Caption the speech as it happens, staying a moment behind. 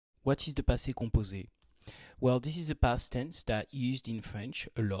What is the passé composé? Well, this is a past tense that used in French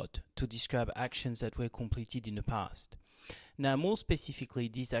a lot to describe actions that were completed in the past. Now, more specifically,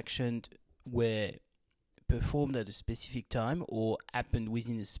 these actions were performed at a specific time or happened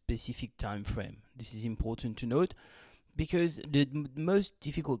within a specific time frame. This is important to note because the most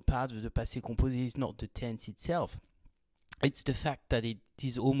difficult part of the passé composé is not the tense itself. It's the fact that it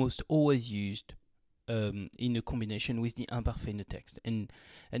is almost always used in a combination with the imparfait in the text. And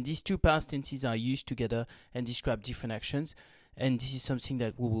these two past tenses are used together and describe different actions. And this is something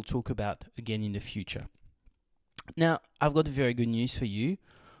that we will talk about again in the future. Now, I've got very good news for you.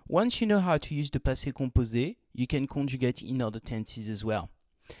 Once you know how to use the passé composé, you can conjugate in other tenses as well.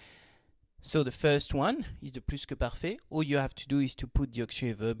 So the first one is the plus que parfait. All you have to do is to put the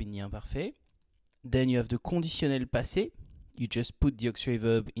auxiliary verb in the imparfait. Then you have the conditionnel passé. You just put the auxiliary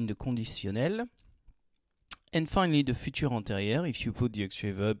verb in the conditionnel. And finally, the futur antérieur, if you put the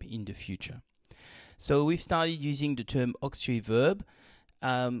auxiliary verb in the future. So we've started using the term auxiliary verb.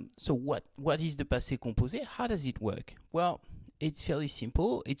 So what is the passé composé? How does it work? Well, it's fairly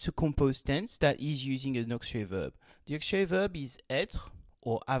simple. It's a composed tense that is using an auxiliary verb. The auxiliary verb is être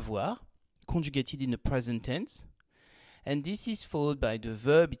or avoir, conjugated in the present tense. And this is followed by the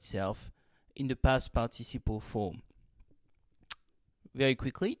verb itself in the past participle form. Very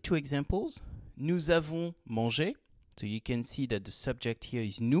quickly, two examples. Nous avons mangé. So you can see that the subject here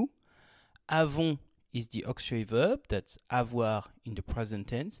is nous. Avons is the auxiliary verb, that's avoir in the present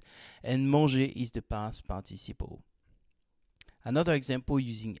tense. And manger is the past participle. Another example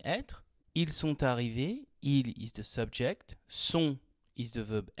using être. Ils sont arrivés. Ils is the subject. Sont is the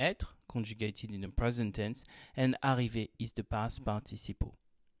verb être, conjugated in the present tense. And arrivé is the past participle.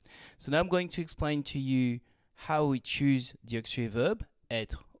 So now I'm going to explain to you how we choose the auxiliary verb,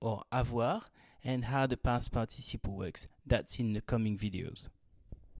 être or avoir, and how the past participle works. That's in the coming videos.